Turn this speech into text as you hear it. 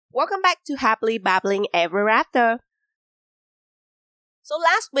Welcome back to Happily Babbling Ever After. So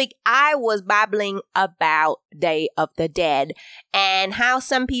last week, I was babbling about Day of the Dead and how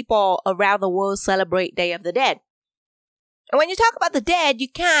some people around the world celebrate Day of the Dead. And when you talk about the dead, you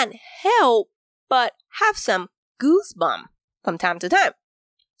can't help but have some goosebumps from time to time.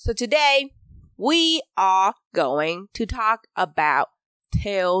 So today, we are going to talk about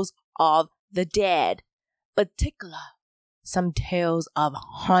tales of the dead, particularly some tales of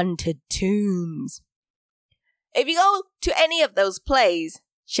haunted tombs. If you go to any of those plays,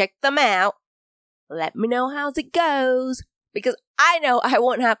 check them out. Let me know how it goes, because I know I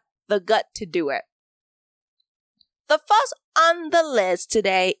won't have the gut to do it. The first on the list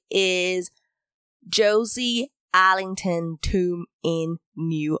today is Josie Allington Tomb in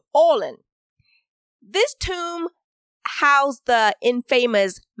New Orleans. This tomb housed the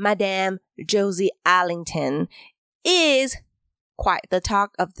infamous Madame Josie Allington, is quite the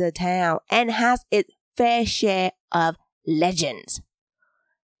talk of the town and has its fair share of legends.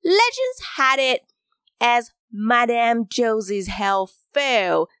 Legends had it as Madame Josie's health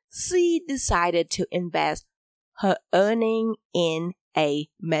failed, she decided to invest her earning in a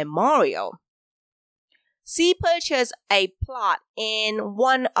memorial. She purchased a plot in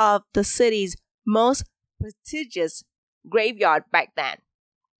one of the city's most prestigious graveyard back then.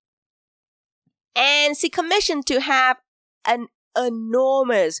 And she commissioned to have an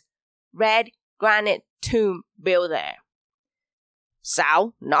enormous red granite tomb built there.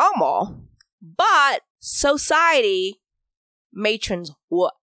 Sound normal, but society matrons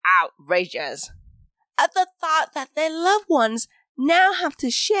were outrageous at the thought that their loved ones now have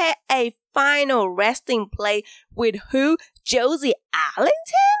to share a final resting place with who? Josie Allington?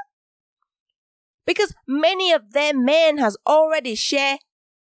 Because many of their men has already shared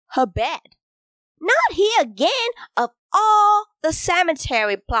her bed. Not here again, of all the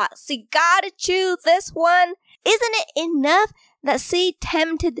cemetery plots. She gotta choose this one. Isn't it enough that she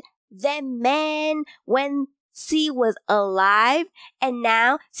tempted them men when she was alive? And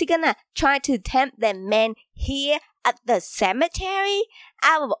now she gonna try to tempt them men here at the cemetery?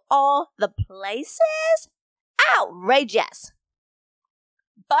 Out of all the places? Outrageous.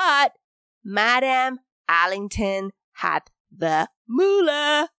 But Madame Allington had the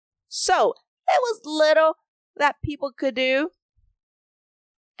moolah. So there was little that people could do.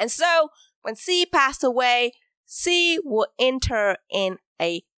 And so, when she passed away, she would enter in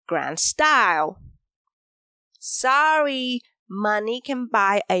a grand style. Sorry, money can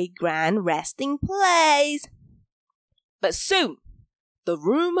buy a grand resting place. But soon, the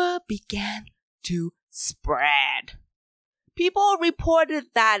rumor began to spread. People reported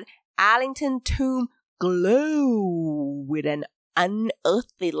that Allington tomb glowed with an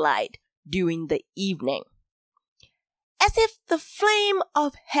unearthly light during the evening, as if the flame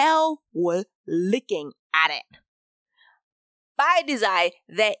of hell were licking at it. By design,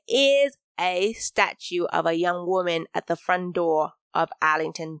 there is a statue of a young woman at the front door of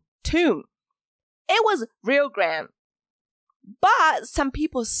Allington tomb. It was real grand, but some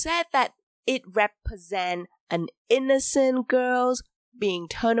people said that it represents an innocent girl being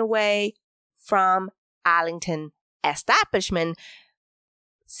turned away from Allington establishment,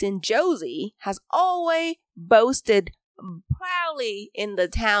 since Josie has always boasted proudly in the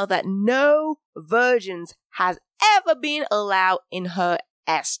town that no virgins has ever been allowed in her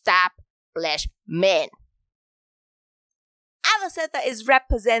establishment. Others said that it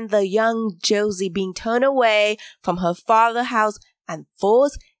represents the young Josie being turned away from her father's house and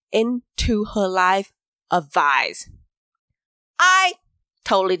forced into her life of vice. I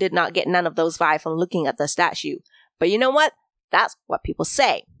totally did not get none of those vibes from looking at the statue. But you know what? That's what people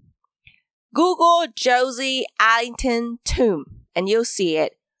say. Google Josie Allington tomb and you'll see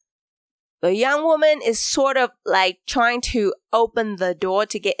it. The young woman is sort of like trying to open the door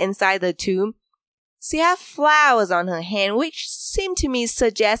to get inside the tomb. She has flowers on her hand, which seem to me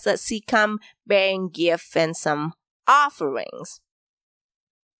suggest that she come bearing gifts and some offerings.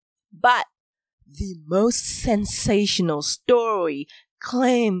 But the most sensational story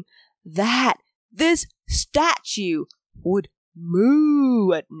claimed that this statue would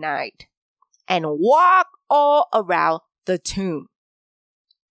moo at night and walk all around the tomb.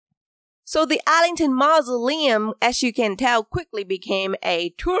 So the Allington Mausoleum, as you can tell, quickly became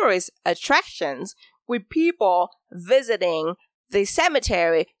a tourist attraction, with people visiting the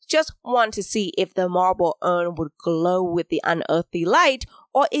cemetery just want to see if the marble urn would glow with the unearthly light,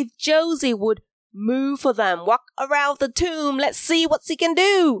 or if Josie would move for them, walk around the tomb. Let's see what she can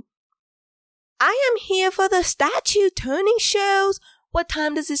do. I am here for the statue turning shows. What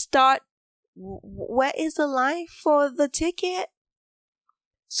time does it start? Where is the line for the ticket?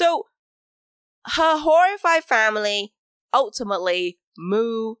 So her horrified family ultimately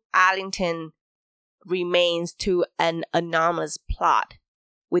moved Arlington remains to an anonymous plot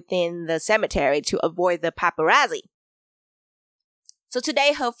within the cemetery to avoid the paparazzi. So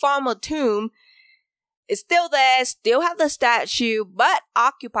today her former tomb is still there, still have the statue, but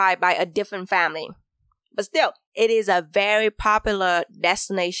occupied by a different family. But still, it is a very popular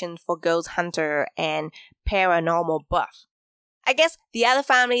destination for ghost hunter and paranormal buff. I guess the other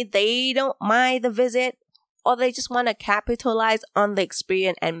family, they don't mind the visit, or they just want to capitalize on the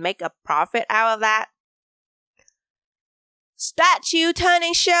experience and make a profit out of that. Statue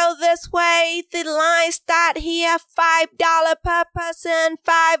turning show this way. The line start here. $5 per person.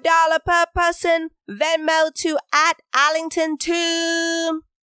 $5 per person. Venmo to @Arlington2.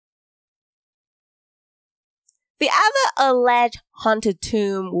 The other alleged haunted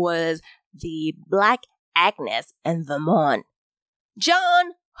tomb was the Black Agnes in Vermont.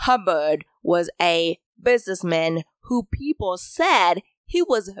 John Hubbard was a businessman who people said he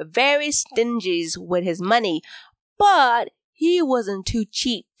was very stingy with his money, but he wasn't too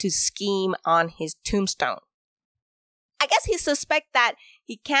cheap to scheme on his tombstone. I guess he suspects that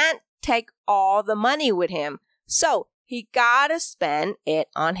he can't take all the money with him, so he gotta spend it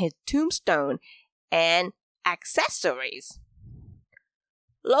on his tombstone and accessories.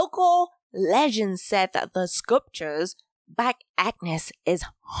 Local legend said that the sculpture's Black Agnes is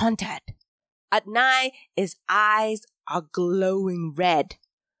haunted. At night, his eyes are glowing red,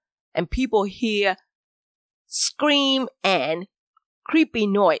 and people hear scream and creepy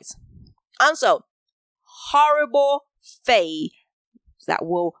noise. Also, horrible fate that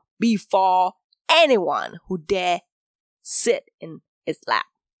will befall anyone who dare sit in its lap.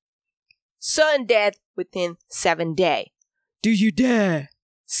 Certain death within 7 days. Do you dare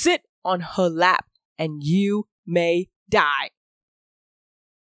sit on her lap and you may die?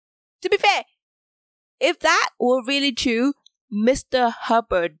 To be fair, if that were really true, Mr.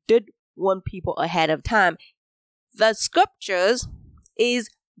 Hubbard did warn people ahead of time. The sculptures is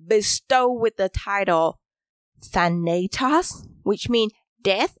bestowed with the title Thanatos, which means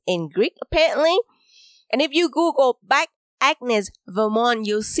death in Greek apparently. And if you Google Black Agnes Vermont,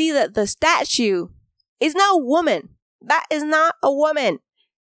 you'll see that the statue is not a woman. That is not a woman.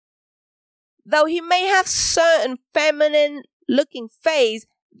 Though he may have certain feminine looking face,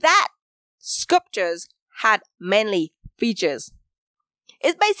 that sculptures had manly features.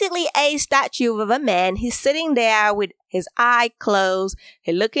 It's basically a statue of a man. He's sitting there with his eye closed,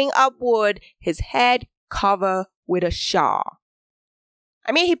 he's looking upward, his head covered with a shawl.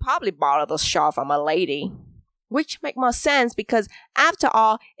 I mean, he probably borrowed the shawl from a lady, which makes more sense because after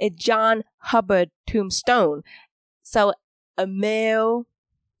all, it's John Hubbard tombstone. So a male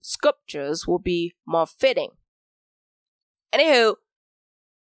sculptures will be more fitting. Anywho,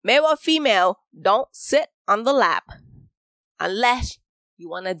 male or female, don't sit on the lap unless you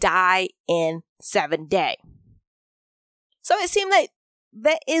want to die in 7 days. So it seems like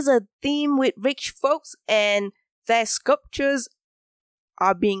there is a theme with rich folks and their sculptures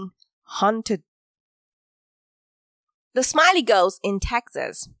are being haunted. The Smiley Ghost in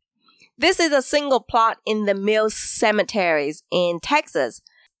Texas. This is a single plot in the Mill Cemeteries in Texas.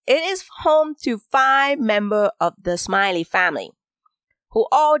 It is home to 5 members of the Smiley family, who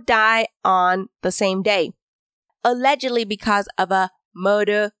all die on the same day, allegedly because of a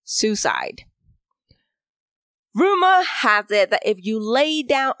murder-suicide. Rumor has it that if you lay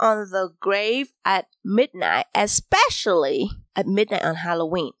down on the grave at midnight, especially at midnight on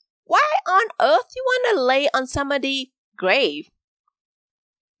Halloween, why on earth you want to lay on somebody's grave?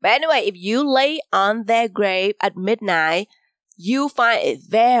 But anyway, if you lay on their grave at midnight, you find it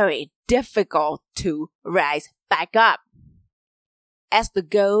very difficult to rise back up. As the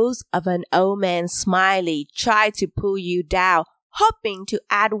ghost of an old man Smiley tries to pull you down, hoping to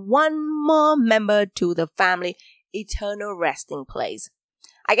add one more member to the family eternal resting place.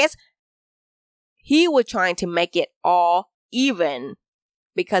 I guess he was trying to make it all even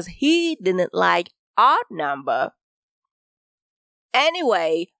because he didn't like odd number.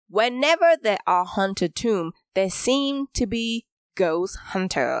 Anyway, whenever there are haunted tombs, there seem to be ghost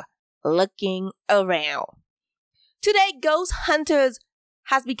hunter looking around. Today, ghost hunters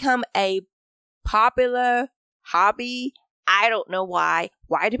has become a popular hobby. I don't know why.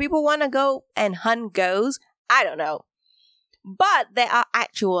 Why do people want to go and hunt ghosts? I don't know. But there are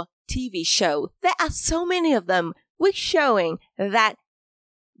actual TV shows. There are so many of them which showing that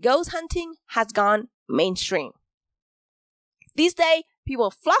ghost hunting has gone mainstream. These days, people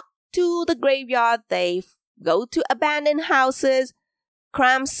flock to the graveyard. They go to abandoned houses,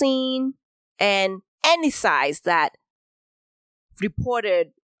 crime scene, and any sites that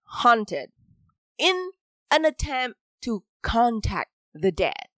reported hunted in an attempt to contact the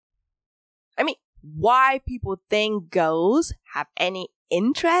dead. I mean, why people think ghosts have any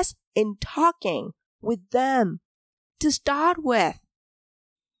interest in talking with them to start with.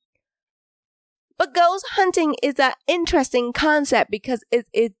 But ghost hunting is an interesting concept because it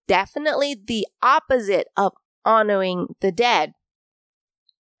is definitely the opposite of honoring the dead.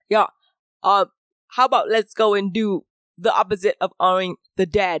 Yeah, how about let's go and do the opposite of honoring the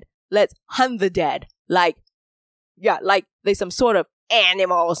dead? Let's hunt the dead. Like they some sort of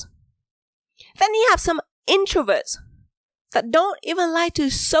animals. Then you have some introverts that don't even like to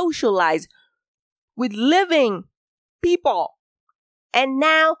socialize with living people. And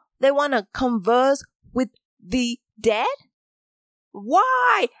now they want to converse with the dead?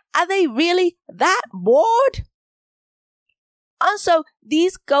 Why? Are they really that bored? Also,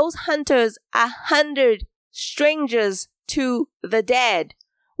 these ghost hunters are hunted strangers to the dead.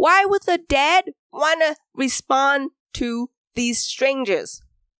 Why would the dead want to respond to these strangers?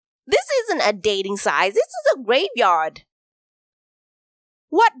 This isn't a dating site. This is a graveyard.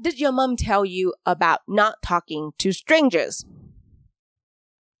 What did your mom tell you about not talking to strangers?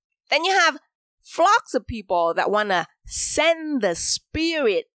 Then you have flocks of people that want to send the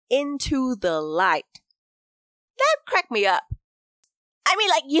spirit into the light. That cracked me up. I mean,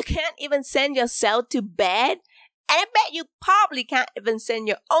 like, you can't even send yourself to bed. And I bet you probably can't even send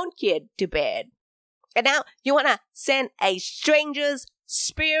your own kid to bed. And now you want to send a stranger's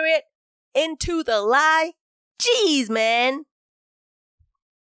spirit into the light? Jeez, man.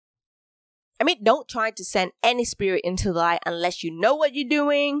 I mean, don't try to send any spirit into the light unless you know what you're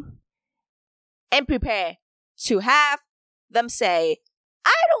doing. And prepare to have them say,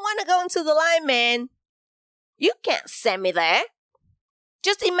 I don't want to go into the light, man. You can't send me there.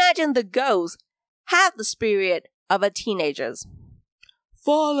 Just imagine the ghosts have the spirit of a teenagers.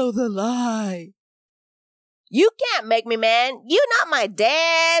 Follow the light. You can't make me, man. You're not my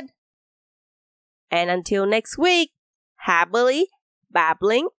dad. And until next week, happily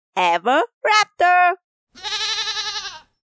babbling ever after.